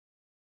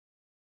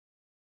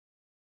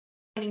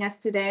joining us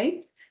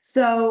today.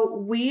 So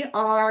we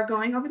are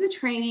going over the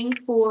training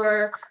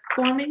for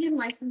forming and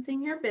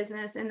licensing your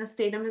business in the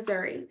state of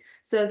Missouri.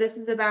 So this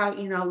is about,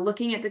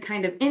 looking at the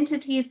kind of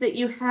entities that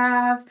you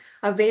have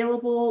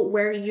available,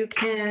 where you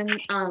can,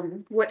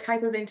 what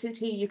type of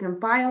entity you can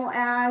file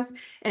as,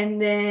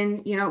 and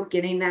then,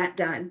 getting that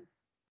done.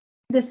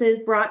 This is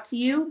brought to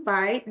you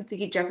by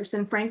the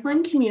Jefferson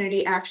Franklin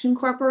Community Action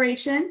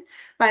Corporation,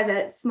 by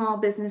the Small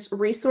Business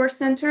Resource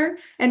Center,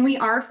 and we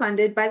are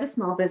funded by the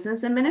Small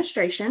Business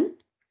Administration.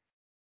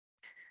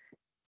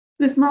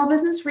 The Small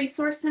Business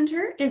Resource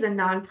Center is a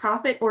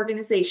nonprofit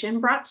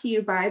organization brought to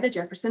you by the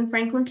Jefferson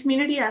Franklin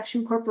Community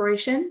Action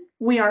Corporation.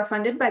 We are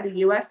funded by the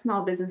U.S.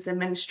 Small Business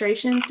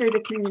Administration through the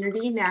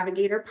Community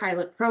Navigator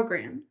Pilot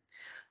Program.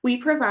 We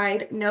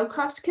provide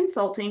no-cost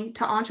consulting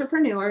to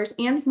entrepreneurs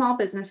and small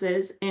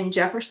businesses in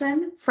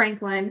Jefferson,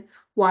 Franklin,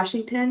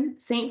 Washington,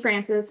 St.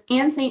 Francis,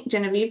 and St.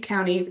 Genevieve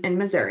counties in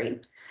Missouri.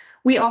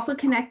 We also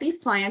connect these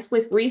clients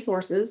with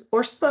resources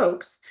or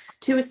spokes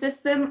to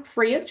assist them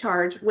free of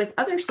charge with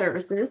other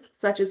services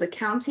such as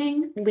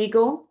accounting,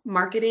 legal,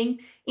 marketing,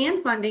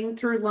 and funding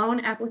through loan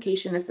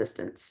application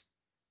assistance.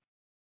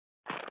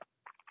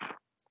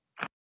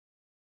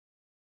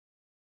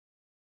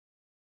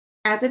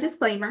 As a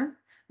disclaimer,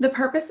 the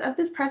purpose of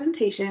this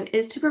presentation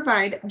is to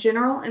provide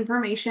general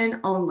information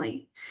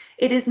only.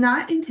 It is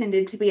not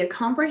intended to be a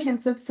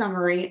comprehensive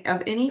summary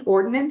of any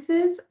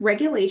ordinances,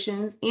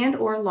 regulations,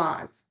 and/or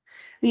laws.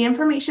 The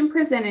information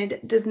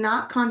presented does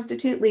not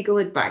constitute legal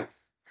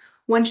advice.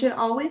 One should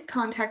always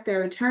contact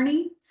their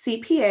attorney,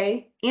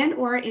 CPA,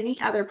 and/or any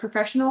other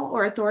professional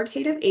or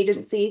authoritative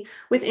agency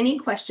with any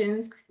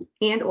questions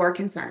and/or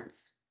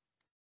concerns.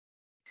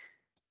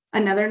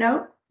 Another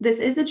note, this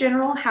is a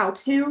general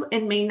how-to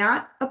and may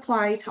not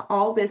apply to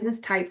all business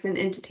types and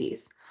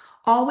entities.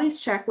 Always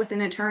check with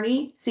an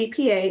attorney,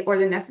 CPA, or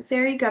the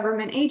necessary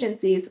government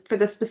agencies for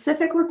the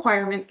specific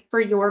requirements for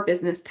your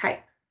business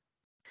type.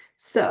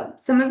 So,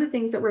 some of the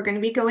things that we're going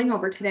to be going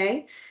over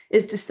today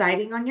is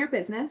deciding on your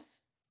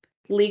business,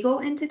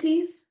 legal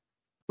entities,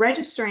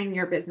 registering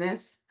your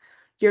business,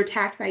 your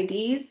tax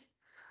IDs,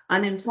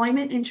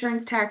 unemployment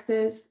insurance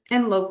taxes,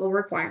 and local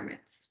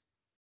requirements.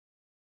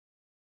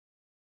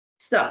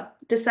 So,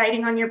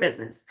 deciding on your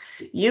business.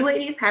 You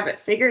ladies have it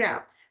figured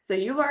out. So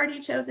you've already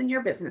chosen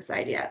your business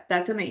idea.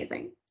 That's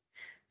amazing.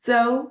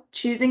 So,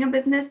 choosing a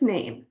business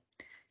name.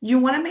 You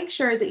want to make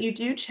sure that you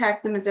do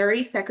check the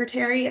Missouri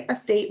Secretary of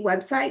State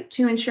website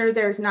to ensure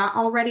there's not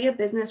already a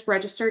business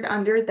registered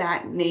under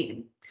that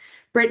name.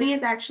 Brittany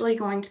is actually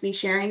going to be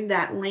sharing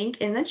that link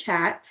in the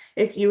chat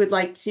if you would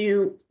like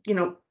to,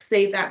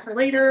 save that for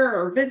later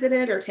or visit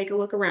it or take a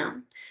look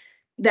around.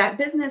 That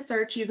business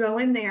search, you go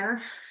in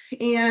there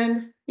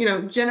and,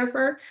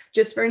 Jennifer,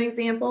 just for an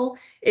example,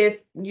 if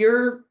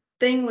your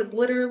thing was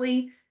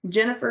literally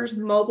Jennifer's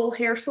Mobile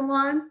Hair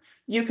Salon,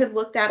 you could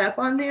look that up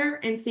on there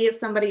and see if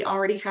somebody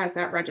already has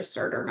that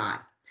registered or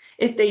not.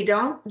 If they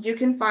don't, you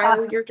can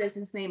file your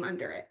business name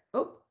under it.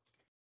 Oh,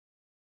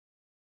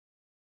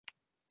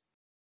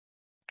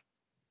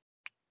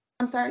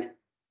 I'm sorry.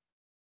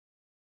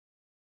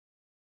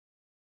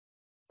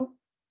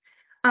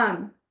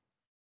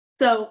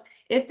 So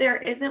if there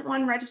isn't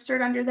one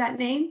registered under that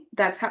name,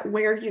 that's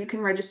where you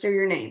can register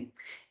your name.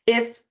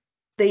 If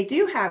they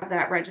do have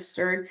that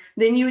registered,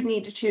 then you would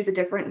need to choose a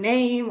different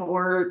name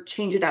or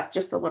change it up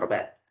just a little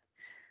bit.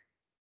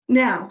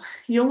 Now,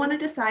 you'll want to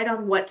decide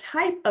on what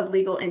type of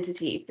legal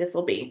entity this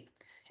will be.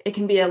 It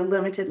can be a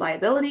limited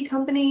liability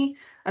company,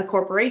 a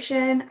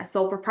corporation, a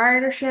sole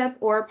proprietorship,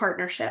 or a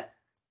partnership.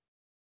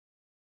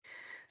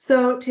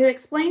 So to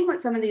explain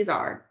what some of these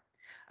are,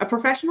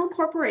 professional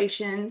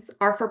corporations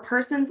are for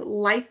persons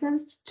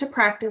licensed to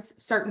practice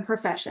certain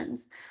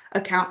professions: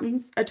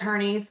 accountants,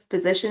 attorneys,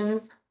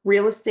 physicians,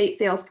 real estate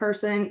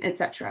salesperson,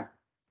 etc.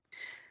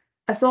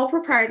 A sole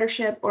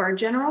proprietorship or a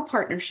general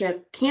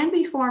partnership can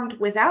be formed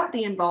without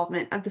the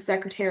involvement of the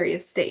Secretary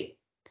of State.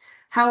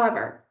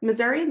 However,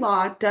 Missouri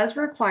law does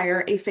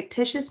require a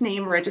fictitious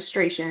name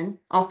registration,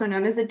 also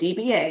known as a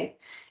DBA,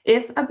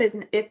 if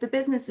the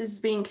business is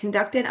being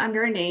conducted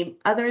under a name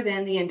other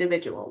than the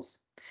individual's.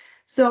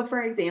 So,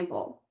 for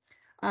example,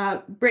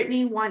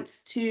 Brittany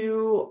wants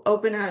to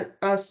open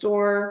a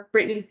store,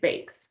 Brittany's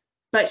Bakes,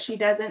 but she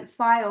doesn't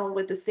file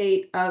with the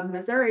state of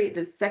Missouri,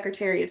 the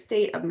Secretary of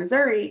State of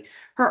Missouri,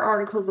 her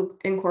articles of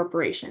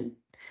incorporation.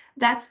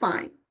 That's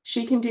fine.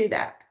 She can do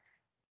that.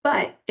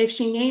 But if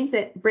she names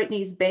it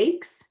Brittany's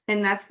Bakes,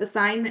 and that's the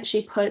sign that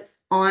she puts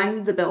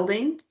on the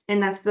building,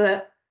 and that's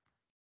the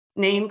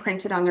name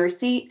printed on the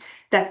receipt,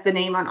 that's the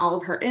name on all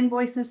of her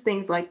invoices,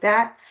 things like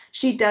that,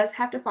 she does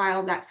have to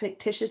file that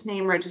fictitious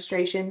name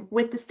registration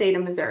with the state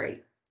of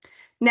Missouri.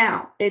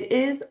 Now, it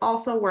is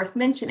also worth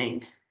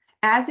mentioning,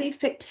 as a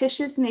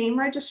fictitious name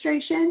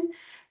registration,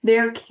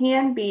 there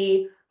can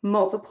be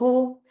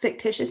multiple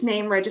fictitious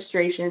name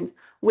registrations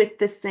with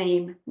the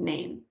same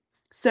name.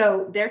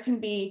 So there can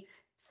be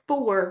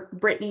 4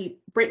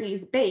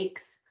 Brittany's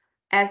Bakes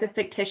as a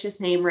fictitious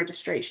name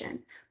registration.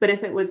 But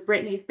if it was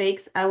Brittany's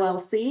Bakes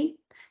LLC,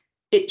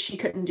 she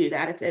couldn't do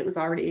that if it was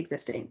already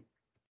existing.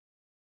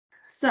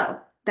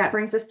 So that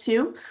brings us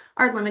to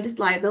our limited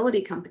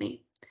liability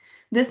company.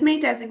 This may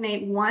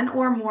designate one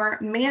or more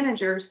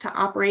managers to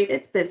operate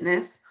its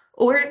business,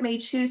 or it may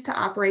choose to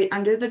operate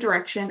under the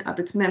direction of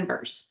its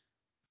members.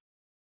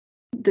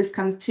 This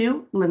comes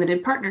to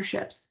limited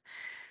partnerships.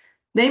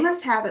 They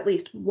must have at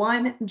least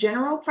one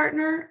general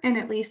partner and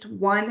at least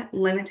one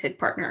limited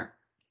partner.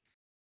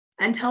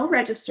 Until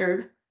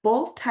registered,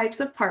 both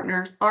types of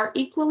partners are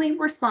equally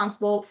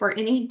responsible for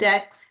any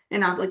debt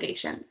and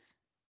obligations.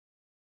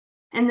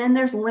 And then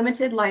there's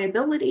limited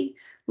liability,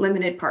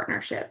 limited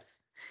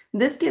partnerships.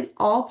 This gives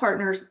all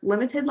partners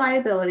limited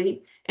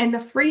liability and the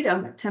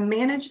freedom to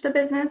manage the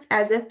business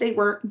as if they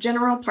were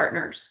general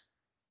partners.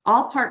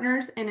 All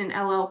partners in an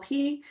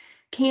LLP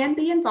can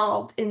be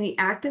involved in the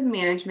active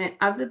management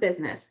of the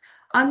business,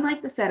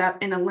 unlike the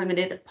setup in a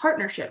limited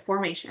partnership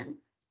formation.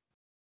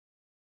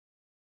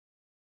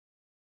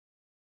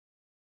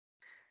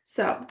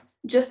 So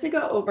just to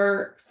go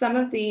over some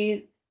of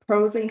the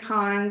pros and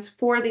cons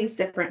for these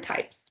different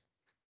types.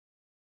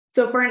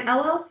 So for an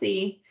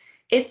LLC,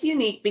 it's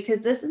unique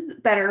because this is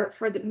better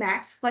for the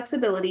max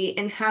flexibility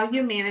in how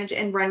you manage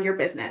and run your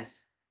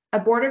business. A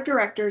board of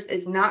directors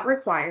is not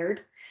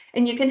required,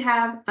 and you can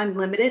have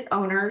unlimited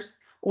owners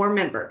or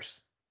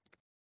members.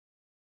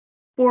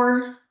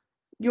 For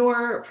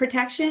your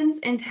protections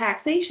and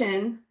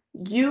taxation,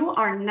 you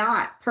are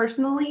not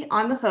personally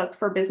on the hook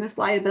for business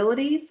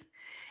liabilities,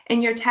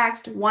 and you're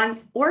taxed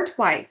once or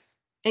twice,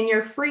 and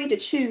you're free to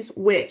choose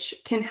which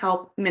can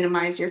help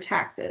minimize your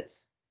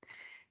taxes.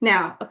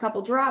 Now, a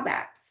couple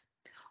drawbacks.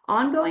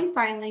 Ongoing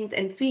filings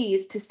and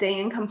fees to stay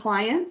in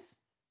compliance.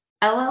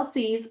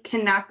 LLCs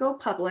cannot go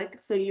public,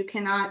 so you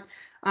cannot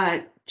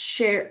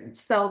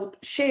sell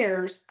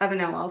shares of an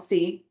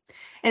LLC,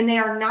 and they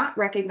are not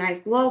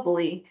recognized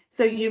globally,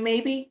 so you may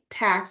be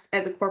taxed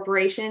as a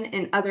corporation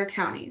in other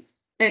counties,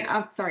 in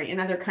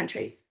other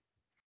countries.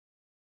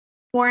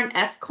 For an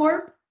S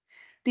Corp,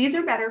 these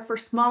are better for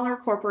smaller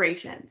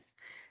corporations.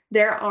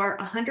 There are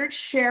 100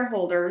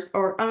 shareholders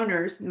or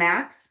owners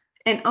max,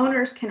 and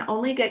owners can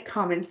only get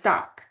common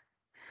stock.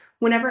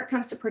 Whenever it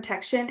comes to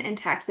protection and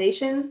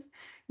taxations,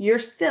 you're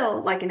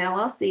still, like an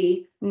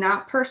LLC,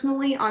 not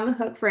personally on the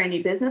hook for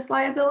any business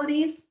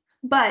liabilities,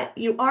 but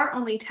you are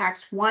only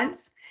taxed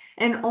once,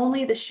 and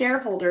only the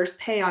shareholders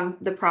pay on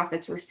the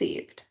profits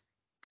received.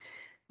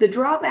 The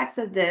drawbacks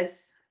of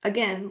this,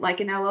 again, like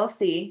an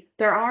LLC,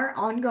 there are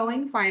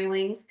ongoing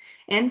filings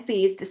and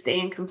fees to stay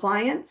in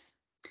compliance.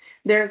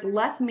 There's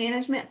less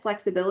management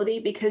flexibility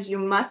because you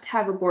must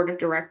have a board of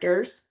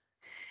directors.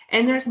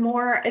 And there's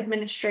more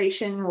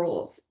administration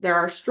rules. There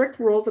are strict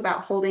rules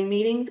about holding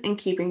meetings and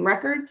keeping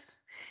records,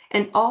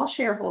 and all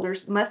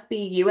shareholders must be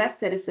U.S.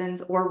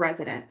 citizens or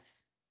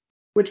residents.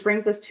 Which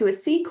brings us to a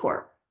C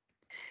Corp.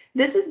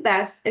 This is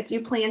best if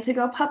you plan to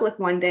go public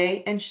one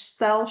day and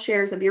sell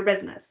shares of your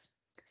business.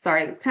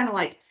 Sorry, that's kind of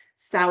like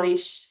Sally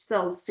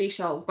sells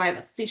seashells by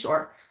the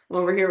seashore. I'm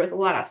over here with a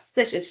lot of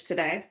stitches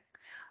today.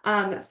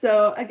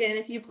 So again,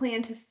 if you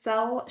plan to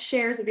sell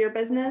shares of your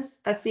business,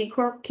 a C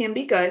Corp can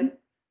be good.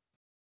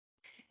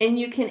 And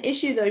you can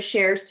issue those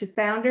shares to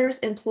founders,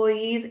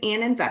 employees,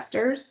 and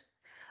investors.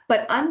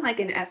 But unlike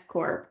an S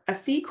Corp, a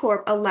C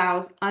Corp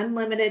allows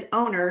unlimited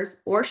owners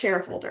or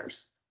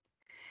shareholders.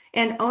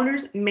 And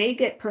owners may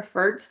get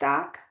preferred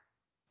stock.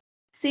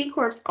 C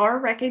Corps are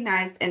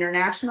recognized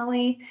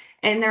internationally,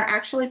 and they're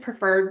actually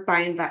preferred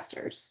by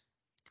investors.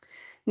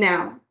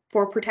 Now,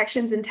 for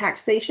protections and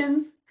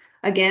taxations,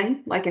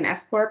 again, like an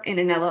S Corp and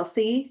an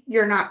LLC,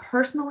 you're not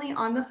personally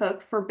on the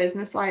hook for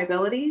business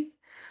liabilities,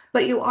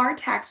 but you are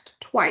taxed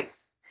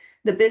twice.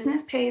 The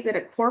business pays at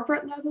a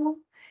corporate level,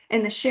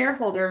 and the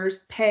shareholders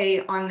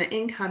pay on the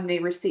income they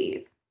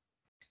receive.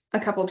 A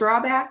couple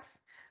drawbacks,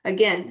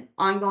 again,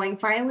 ongoing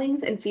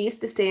filings and fees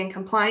to stay in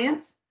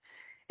compliance,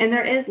 and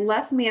there is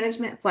less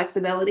management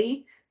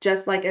flexibility.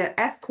 Just like a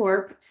S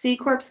Corp, C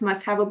Corps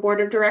must have a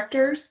board of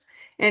directors,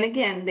 and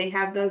again, they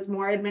have those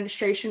more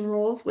administration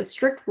rules with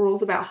strict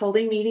rules about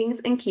holding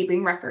meetings and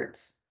keeping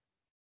records.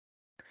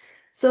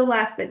 So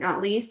last but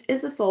not least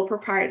is the sole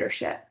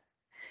proprietorship.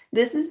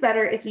 This is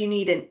better if you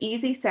need an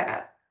easy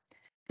setup.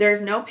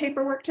 There's no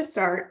paperwork to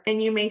start,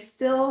 and you may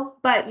still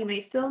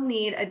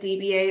need a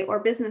DBA or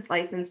business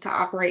license to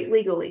operate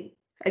legally.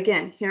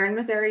 Again, here in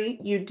Missouri,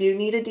 you do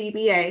need a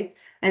DBA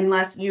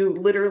unless you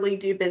literally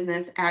do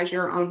business as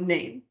your own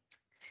name.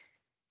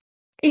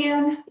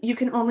 And you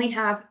can only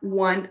have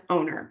one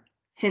owner,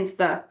 hence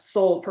the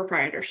sole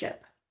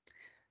proprietorship.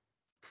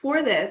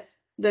 For this,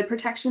 the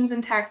protections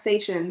and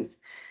taxations,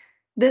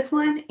 this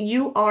one,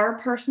 you are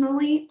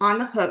personally on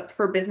the hook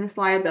for business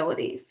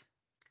liabilities.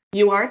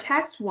 You are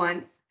taxed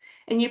once,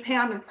 and you pay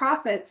on the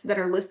profits that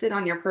are listed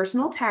on your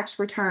personal tax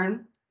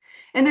return,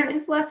 and there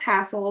is less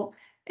hassle,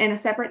 and a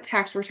separate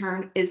tax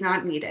return is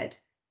not needed.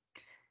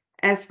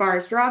 As far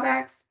as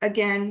drawbacks,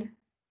 again,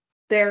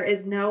 there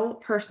is no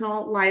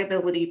personal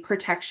liability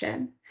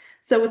protection.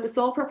 So with the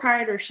sole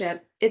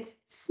proprietorship, it's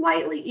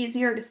slightly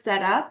easier to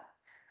set up,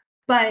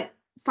 but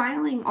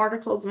filing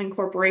articles of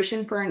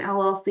incorporation for an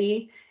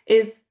LLC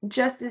is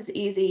just as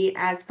easy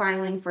as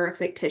filing for a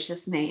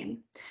fictitious name.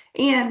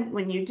 And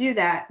when you do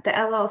that, the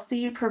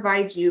LLC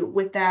provides you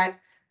with that,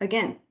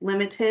 again,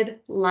 limited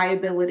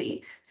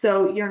liability.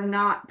 So you're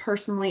not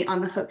personally on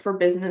the hook for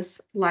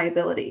business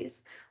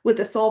liabilities. With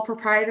a sole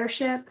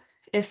proprietorship,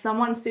 if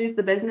someone sues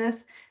the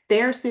business,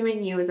 they're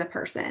suing you as a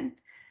person.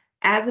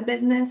 As a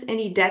business,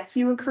 any debts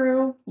you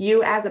accrue,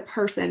 you as a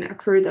person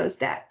accrue those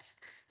debts.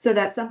 So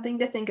that's something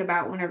to think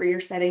about whenever you're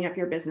setting up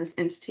your business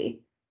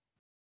entity.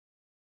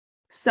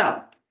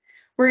 So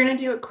we're going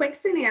to do a quick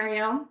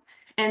scenario,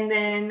 and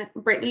then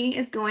Brittany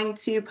is going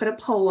to put a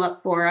poll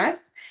up for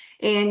us.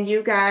 And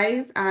you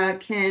guys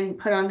can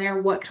put on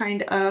there what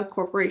kind of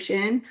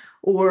corporation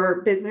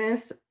or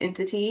business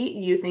entity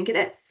you think it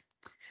is.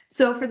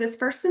 So for this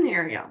first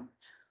scenario,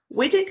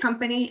 Widget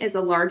Company is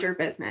a larger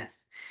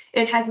business.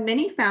 It has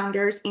many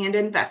founders and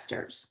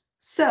investors.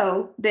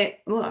 So they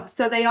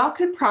all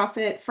could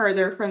profit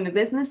further from the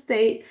business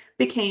they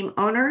became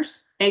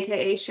owners,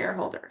 aka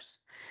shareholders.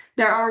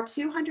 There are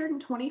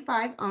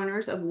 225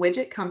 owners of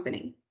Widget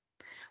Company.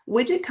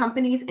 Widget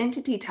Company's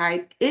entity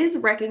type is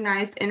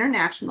recognized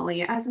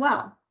internationally as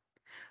well.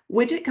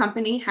 Widget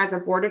Company has a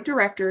board of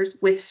directors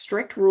with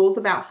strict rules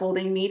about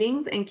holding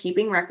meetings and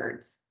keeping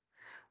records.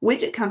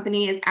 Widget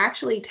Company is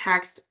actually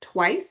taxed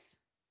twice.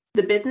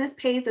 The business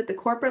pays at the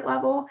corporate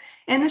level,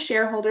 and the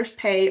shareholders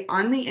pay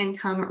on the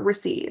income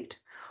received.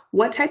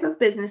 What type of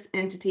business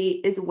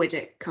entity is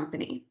Widget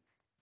Company?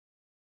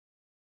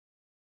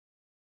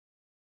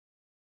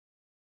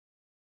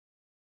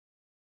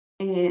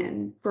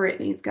 And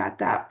Brittany's got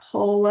that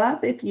poll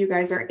up if you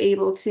guys are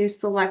able to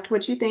select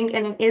what you think,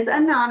 and it is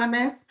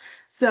anonymous.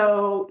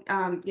 So,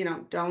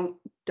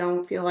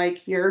 don't feel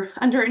like you're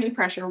under any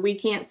pressure. We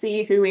can't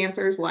see who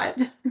answers what.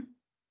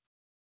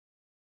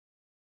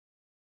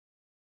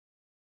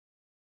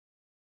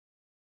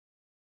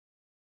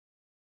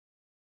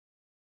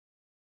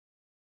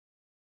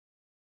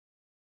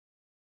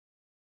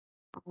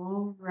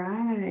 All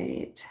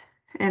right.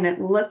 And it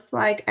looks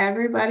like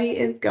everybody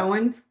is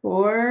going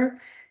for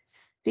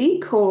C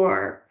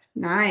Corp.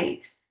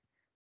 Nice.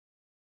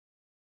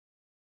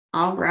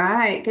 All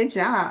right. Good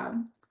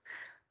job.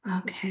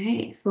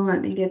 Okay. So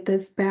let me get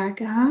this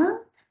back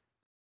up.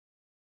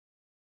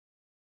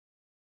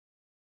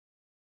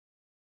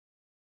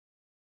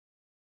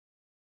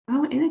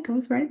 Oh, and it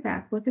goes right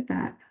back. Look at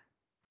that.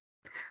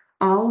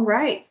 All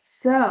right.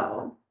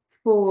 So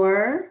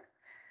for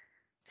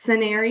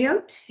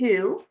scenario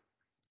 2,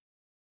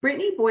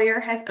 Brittany Boyer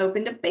has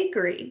opened a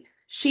bakery.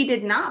 She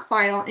did not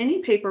file any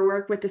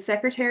paperwork with the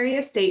Secretary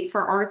of State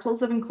for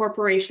articles of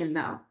incorporation,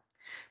 though.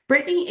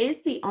 Brittany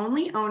is the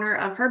only owner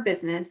of her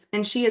business,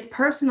 and she is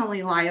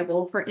personally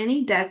liable for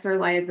any debts or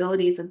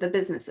liabilities of the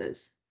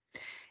businesses.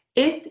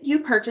 If you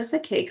purchase a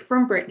cake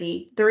from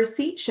Brittany, the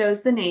receipt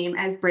shows the name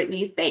as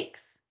Brittany's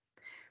Bakes.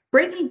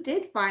 Brittany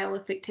did file a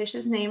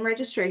fictitious name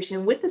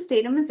registration with the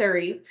state of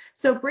Missouri,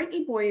 so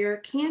Brittany Boyer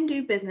can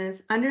do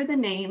business under the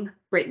name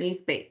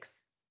Brittany's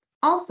Bakes.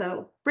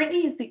 Also,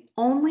 Brittany is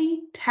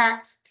only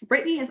taxed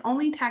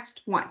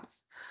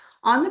once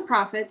on the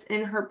profits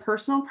in her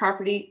personal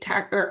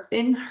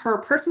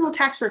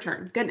tax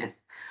return. Goodness.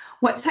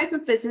 What type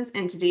of business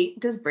entity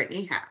does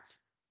Brittany have?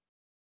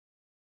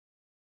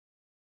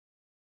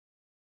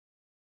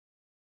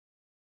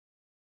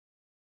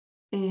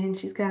 And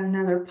she's got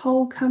another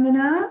poll coming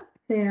up.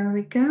 There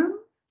we go.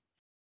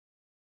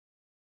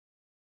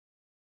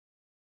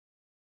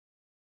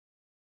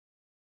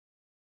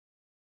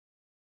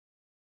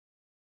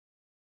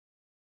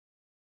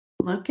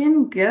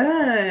 Looking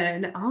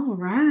good. All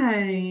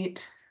right.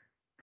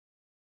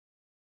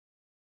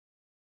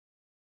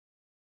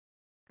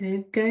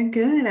 Good, good,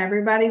 good.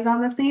 Everybody's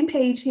on the same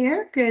page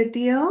here. Good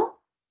deal.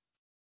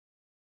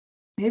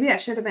 Maybe I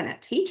should have been a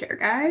teacher,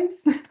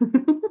 guys.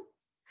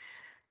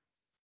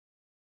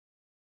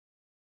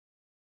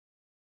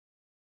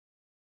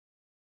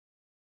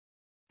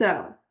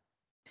 So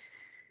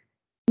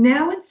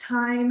now it's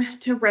time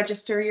to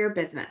register your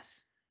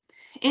business.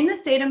 In the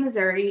state of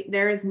Missouri,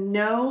 there is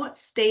no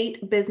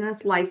state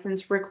business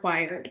license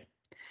required.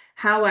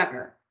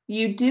 However,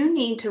 you do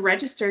need to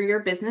register your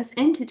business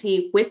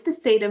entity with the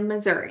state of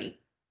Missouri.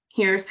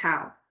 Here's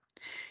how.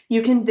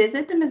 You can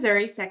visit the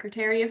Missouri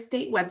Secretary of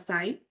State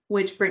website,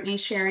 which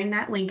Brittany's sharing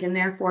that link in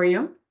there for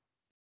you.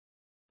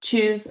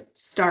 Choose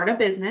Start a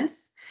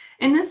Business,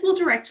 and this will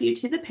direct you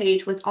to the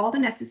page with all the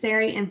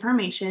necessary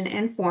information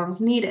and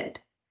forms needed.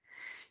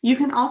 You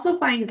can also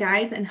find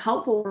guides and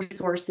helpful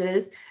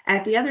resources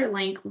at the other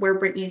link where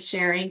Brittany is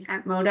sharing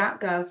at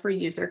mo.gov for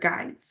user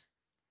guides.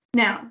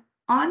 Now,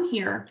 on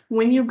here,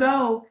 when you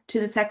go to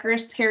the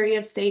Secretary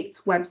of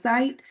State's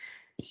website,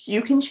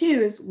 you can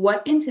choose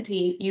what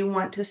entity you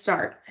want to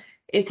start.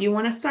 If you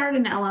want to start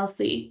an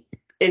LLC,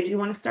 if you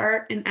want to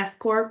start an S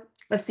Corp,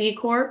 a C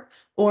Corp,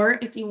 or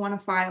if you want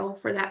to file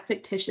for that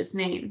fictitious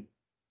name.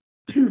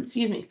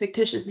 excuse me,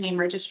 fictitious name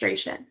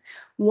registration.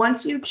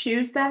 Once you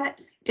choose that,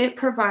 it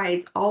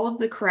provides all of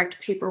the correct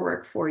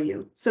paperwork for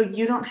you. So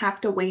you don't have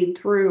to wade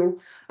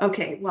through,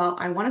 okay, well,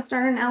 I want to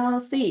start an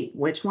LLC.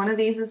 Which one of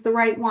these is the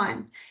right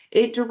one?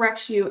 It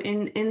directs you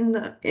in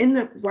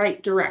the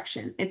right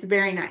direction. It's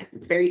very nice.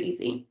 It's very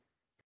easy.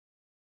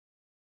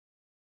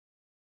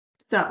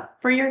 So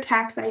for your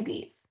tax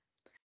IDs,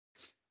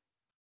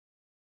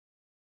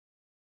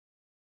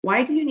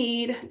 why do you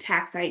need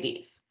tax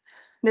IDs?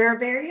 There are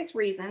various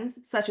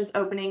reasons, such as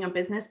opening a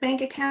business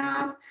bank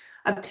account,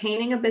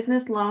 obtaining a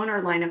business loan or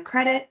line of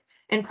credit,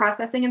 and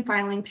processing and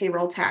filing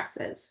payroll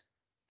taxes.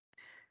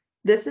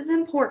 This is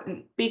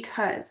important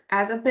because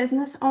as a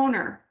business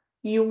owner,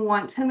 you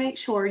want to make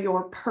sure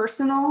your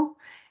personal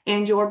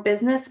and your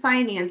business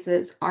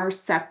finances are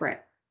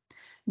separate.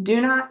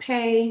 Do not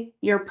pay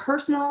your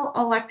personal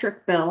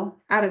electric bill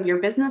out of your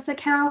business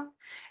account,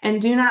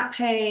 and do not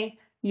pay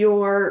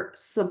your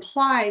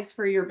supplies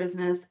for your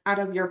business out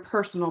of your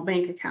personal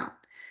bank account.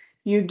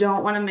 You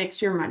don't want to mix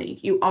your money.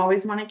 You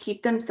always want to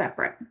keep them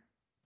separate.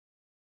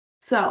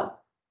 So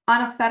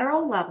on a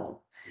federal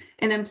level,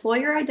 an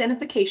employer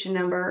identification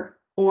number,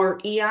 or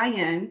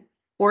EIN,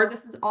 or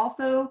this is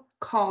also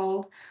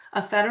called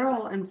a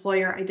federal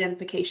employer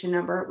identification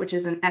number, which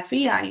is an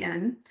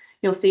FEIN,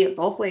 you'll see it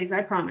both ways,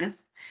 I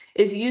promise,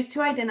 is used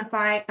to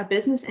identify a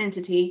business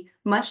entity,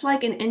 much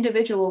like an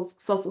individual's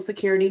social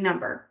security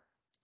number.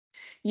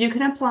 You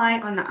can apply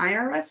on the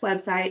IRS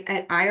website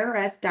at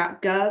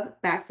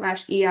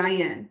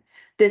irs.gov/EIN.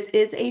 This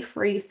is a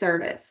free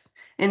service.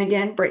 And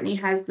again, Brittany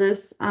has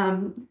this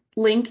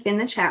link in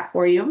the chat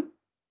for you.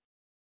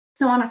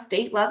 So on a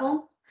state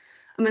level,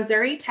 a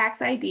Missouri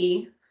tax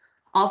ID,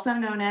 also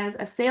known as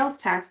a sales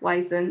tax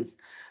license,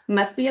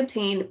 must be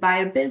obtained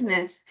by a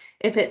business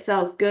if it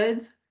sells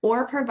goods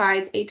or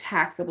provides a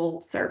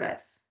taxable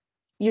service.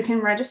 You can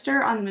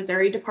register on the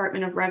Missouri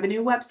Department of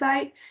Revenue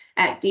website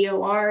at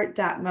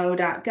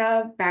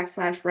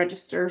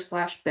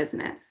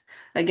dor.mo.gov/register/business.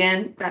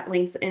 Again, that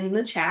link's in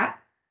the chat.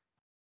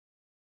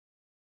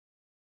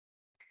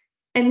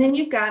 And then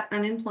you've got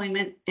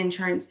unemployment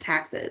insurance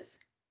taxes.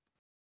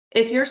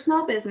 If your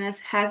small business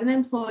has an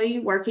employee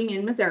working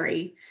in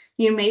Missouri,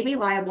 you may be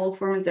liable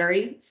for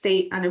Missouri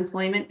state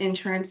unemployment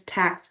insurance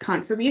tax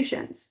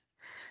contributions.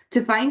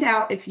 To find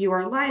out if you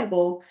are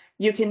liable,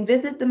 you can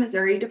visit the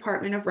Missouri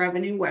Department of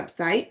Revenue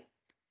website.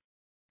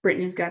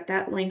 Brittany's got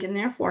that link in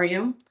there for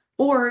you.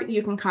 Or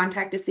you can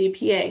contact a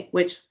CPA,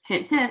 which,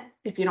 hint, hint,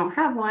 if you don't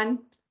have one,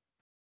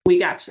 we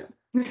got you.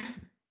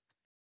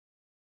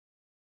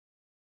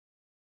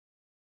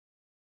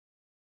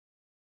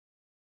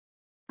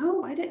 Oh,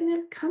 why didn't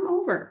it come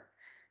over?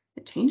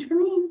 It changed for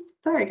me?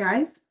 Sorry,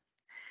 guys.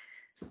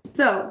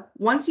 So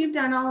once you've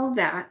done all of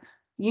that,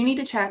 you need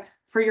to check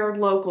for your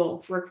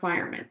local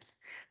requirements.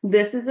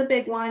 This is a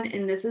big one,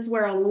 and this is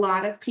where a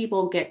lot of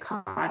people get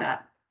caught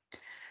up.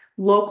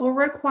 Local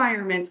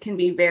requirements can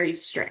be very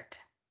strict.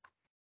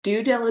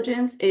 Due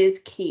diligence is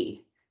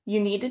key. You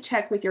need to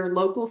check with your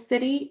local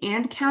city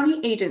and county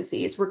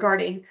agencies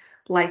regarding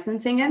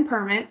licensing and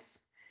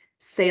permits,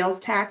 sales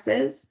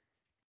taxes,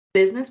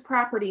 business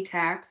property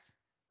tax,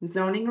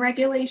 zoning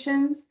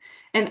regulations,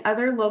 and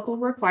other local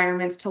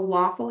requirements to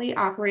lawfully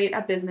operate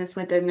a business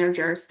within their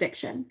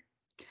jurisdiction.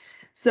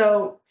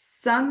 So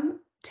some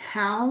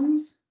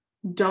towns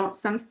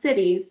some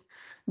cities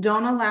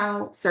don't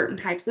allow certain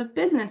types of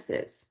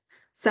businesses.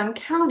 Some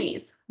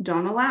counties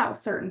don't allow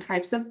certain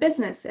types of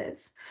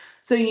businesses.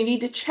 So you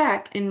need to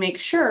check and make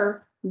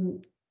sure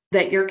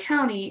that your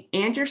county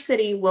and your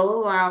city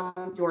will allow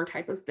your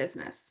type of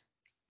business.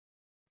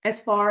 As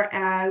far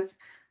as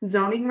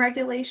zoning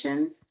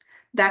regulations,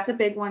 that's a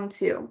big one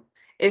too.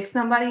 If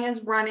somebody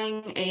is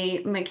running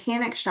a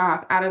mechanic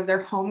shop out of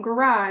their home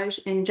garage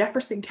in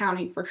Jefferson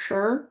County, for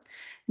sure,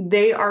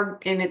 they are,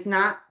 and it's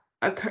not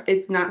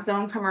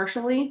zoned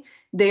commercially,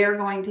 they are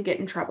going to get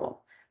in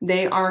trouble.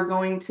 They are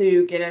going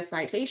to get a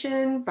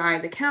citation by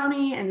the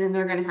county, and then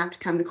they're going to have to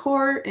come to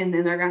court, and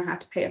then they're going to have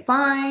to pay a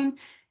fine.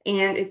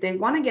 And if they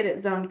want to get it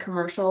zoned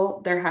commercial,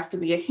 there has to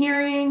be a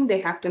hearing.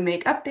 They have to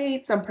make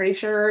updates. I'm pretty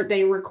sure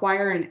they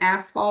require an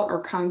asphalt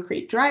or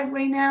concrete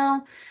driveway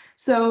now.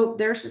 So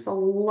there's just a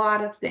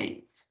lot of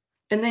things.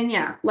 And then,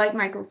 yeah, like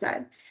Michael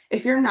said,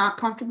 if you're not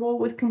comfortable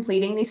with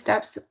completing these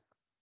steps,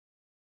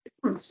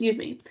 excuse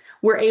me,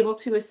 we're able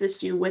to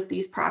assist you with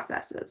these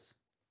processes.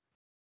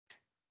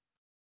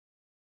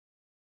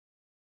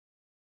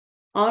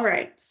 All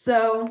right,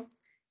 so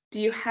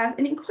do you have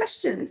any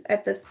questions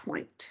at this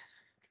point?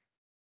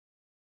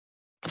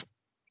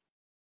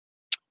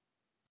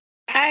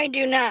 I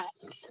do not.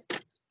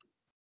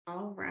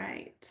 All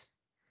right.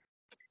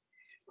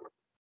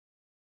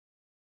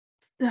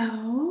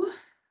 So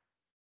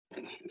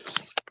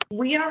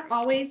we are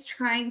always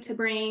trying to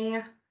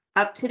bring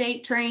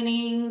up-to-date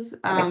trainings,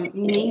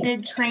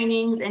 needed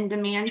trainings, and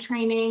demand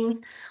trainings.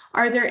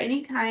 Are there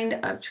any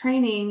kind of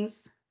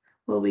trainings?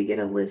 Will we get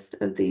a list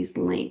of these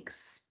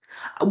links?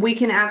 We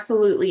can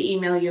absolutely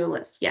email you a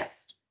list,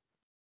 yes.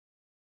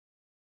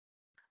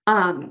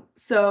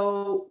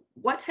 So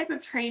what type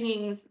of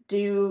trainings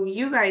do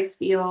you guys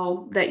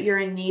feel that you're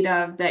in need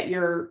of, that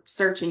you're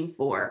searching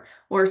for,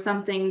 or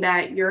something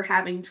that you're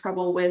having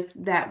trouble with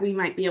that we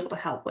might be able to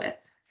help with?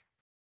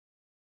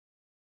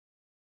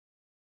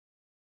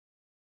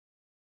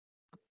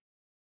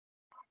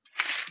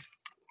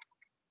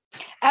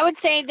 I would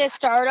say the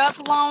startup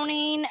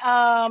loaning,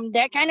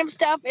 that kind of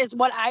stuff is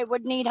what I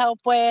would need help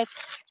with.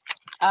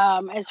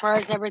 As far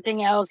as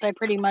everything else, I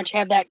pretty much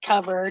have that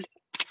covered,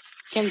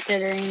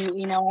 considering,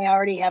 I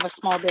already have a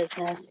small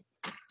business.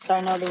 So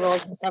I know the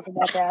rules and stuff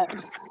about that.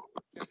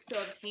 So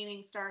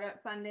obtaining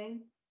startup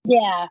funding?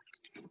 Yeah.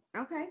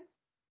 Okay.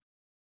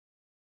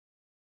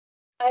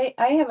 I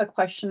have a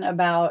question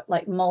about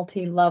like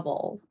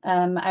multi-level.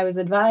 I was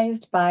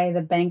advised by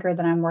the banker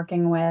that I'm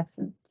working with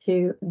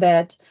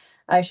that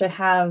I should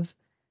have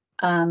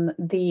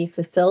the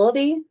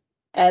facility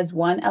as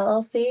one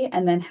LLC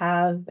and then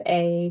have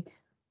a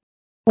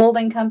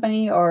holding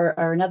company or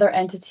another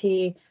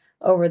entity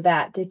over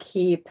that to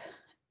keep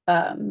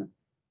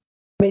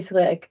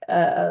basically like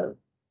I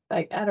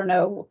don't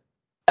know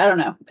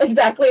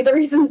exactly the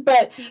reasons,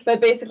 but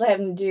basically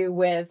having to do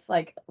with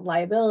like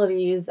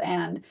liabilities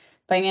and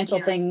financial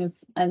things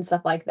and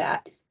stuff like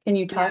that. Can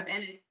you talk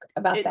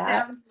about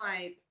that?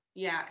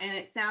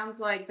 It sounds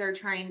like they're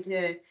trying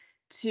to,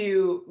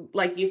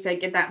 like you said,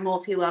 get that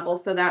multi-level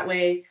so that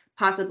way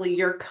possibly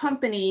your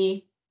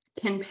company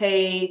can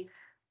pay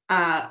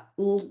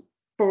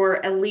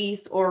for a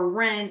lease or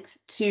rent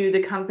to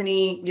the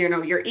company,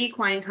 your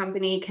equine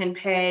company can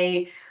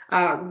pay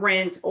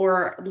rent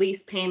or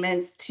lease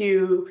payments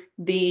to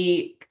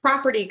the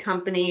property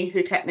company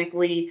who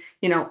technically,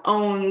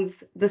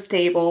 owns the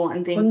stable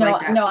and things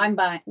like that.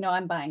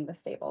 I'm buying the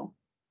stable.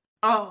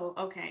 Oh,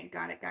 okay.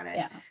 Got it.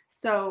 Yeah.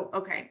 So,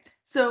 okay.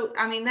 So,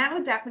 I mean, that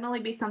would definitely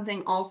be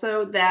something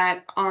also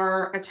that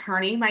our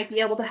attorney might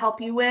be able to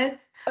help you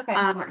with. Okay.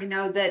 I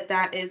know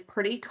that is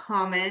pretty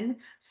common.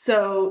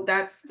 So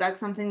that's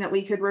something that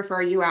we could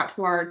refer you out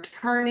to our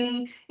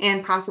attorney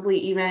and possibly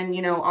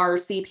even, our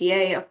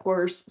CPA, of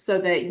course, so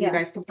that you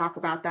guys can talk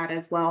about that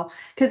as well.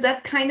 Because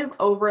that's kind of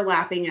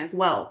overlapping as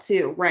well,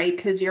 too, right?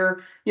 Because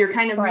you're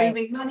kind of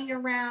moving money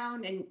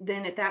around, and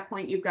then at that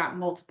point you've got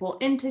multiple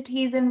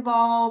entities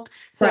involved.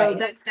 So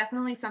that's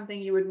definitely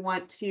something you would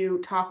want to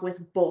talk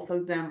with both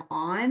of them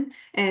on,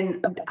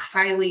 and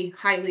highly,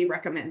 highly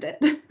recommend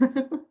it.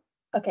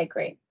 Okay,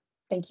 great.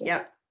 Thank you.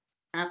 Yep,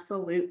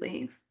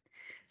 absolutely.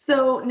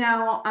 So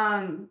now,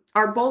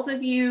 are both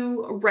of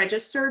you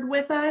registered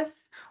with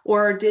us,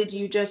 or did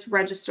you just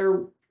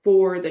register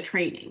for the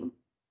training?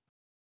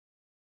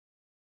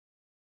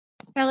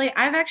 Kelly,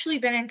 I've actually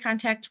been in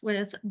contact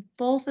with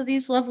both of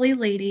these lovely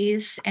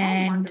ladies,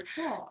 and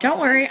don't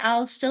worry,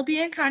 I'll still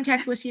be in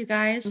contact with you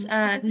guys.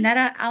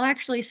 Netta, I'll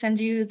actually send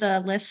you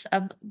the list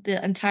of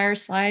the entire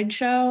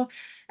slideshow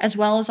as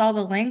well as all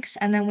the links,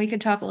 and then we could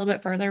talk a little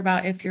bit further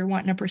about if you're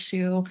wanting to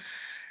pursue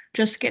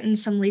just getting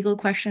some legal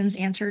questions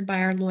answered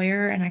by our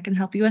lawyer, and I can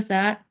help you with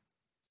that.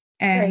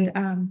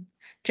 And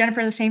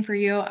Jennifer, the same for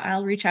you.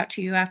 I'll reach out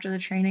to you after the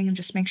training and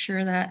just make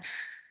sure that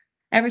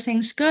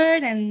everything's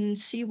good and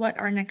see what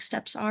our next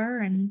steps are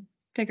and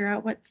figure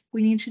out what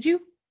we need to do.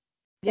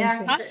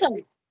 Yeah,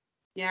 Awesome.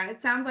 Yeah,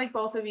 it sounds like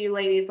both of you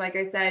ladies, like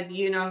I said,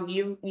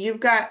 you've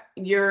got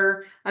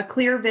a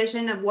clear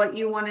vision of what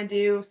you want to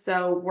do.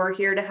 So we're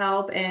here to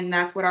help, and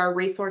that's what our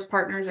resource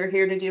partners are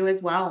here to do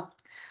as well.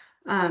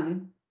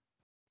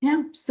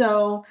 Yeah,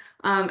 so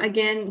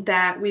again,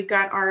 that we've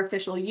got our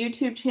official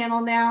YouTube channel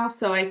now.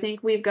 So I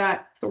think we've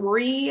got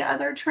 3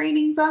 other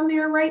trainings on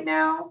there right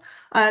now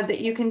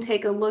that you can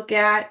take a look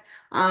at.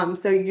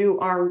 So you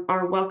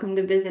are welcome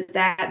to visit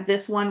that.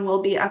 This one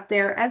will be up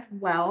there as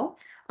well.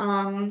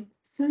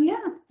 So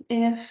yeah,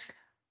 if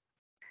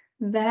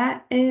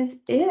that is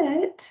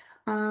it,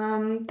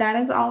 that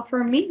is all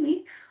for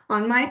me.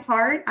 On my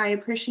part, I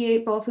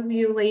appreciate both of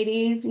you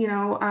ladies,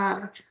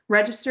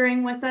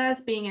 registering with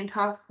us, being in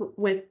talks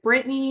with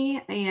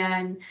Brittany,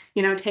 and,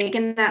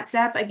 taking that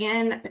step.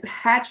 Again,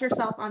 pat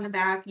yourself on the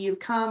back. You've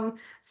come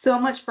so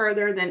much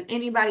further than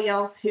anybody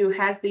else who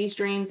has these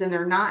dreams and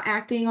they're not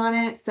acting on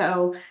it.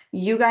 So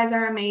you guys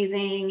are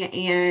amazing,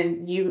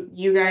 and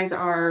you guys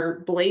are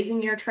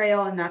blazing your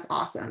trail, and that's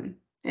awesome.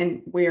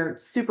 And we're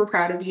super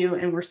proud of you,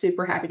 and we're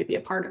super happy to be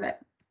a part of it.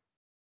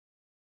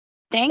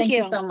 Thank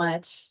you so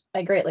much.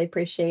 I greatly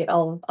appreciate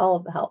all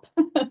of the help.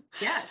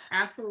 Yes,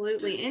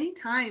 absolutely.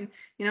 Anytime,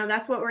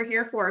 that's what we're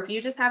here for. If you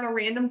just have a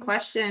random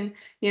question,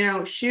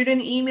 shoot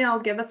an email,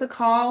 give us a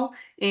call.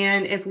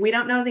 And if we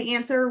don't know the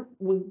answer,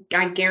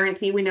 I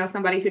guarantee we know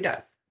somebody who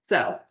does.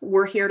 So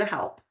we're here to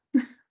help.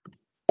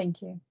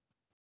 Thank you.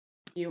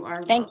 You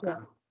are Thank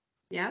welcome.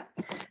 Yep.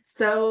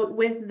 So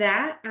with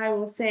that, I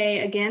will say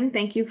again,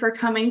 thank you for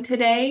coming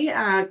today.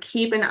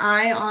 Keep an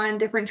eye on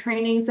different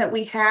trainings that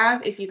we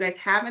have. If you guys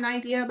have an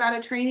idea about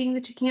a training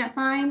that you can't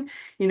find,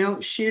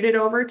 shoot it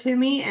over to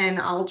me and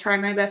I'll try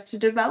my best to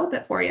develop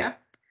it for you.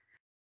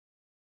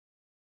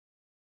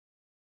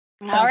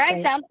 All right,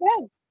 sounds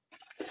good.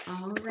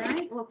 All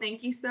right. Well,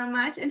 thank you so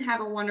much and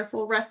have a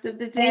wonderful rest of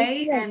the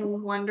day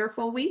and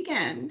wonderful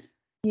weekend.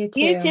 You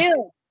too. You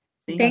too.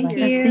 Thank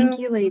Bye-bye. you. Thank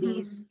you,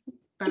 ladies.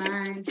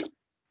 Bye.